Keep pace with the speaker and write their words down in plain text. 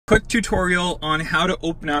Quick tutorial on how to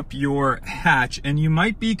open up your hatch, and you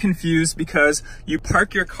might be confused because you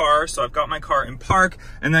park your car. So I've got my car in park,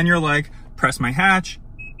 and then you're like, press my hatch,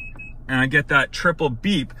 and I get that triple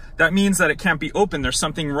beep. That means that it can't be open. There's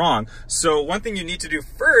something wrong. So one thing you need to do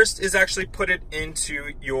first is actually put it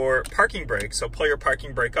into your parking brake. So pull your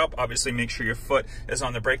parking brake up. Obviously make sure your foot is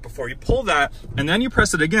on the brake before you pull that, and then you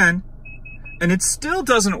press it again, and it still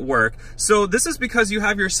doesn't work. So this is because you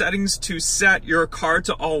have your settings to set your car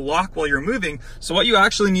to all lock while you're moving. So what you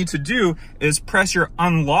actually need to do is press your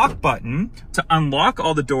unlock button to unlock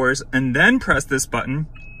all the doors, and then press this button.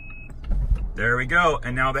 There we go.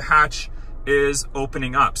 And now the hatch is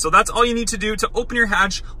opening up. So that's all you need to do to open your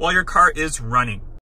hatch while your car is running.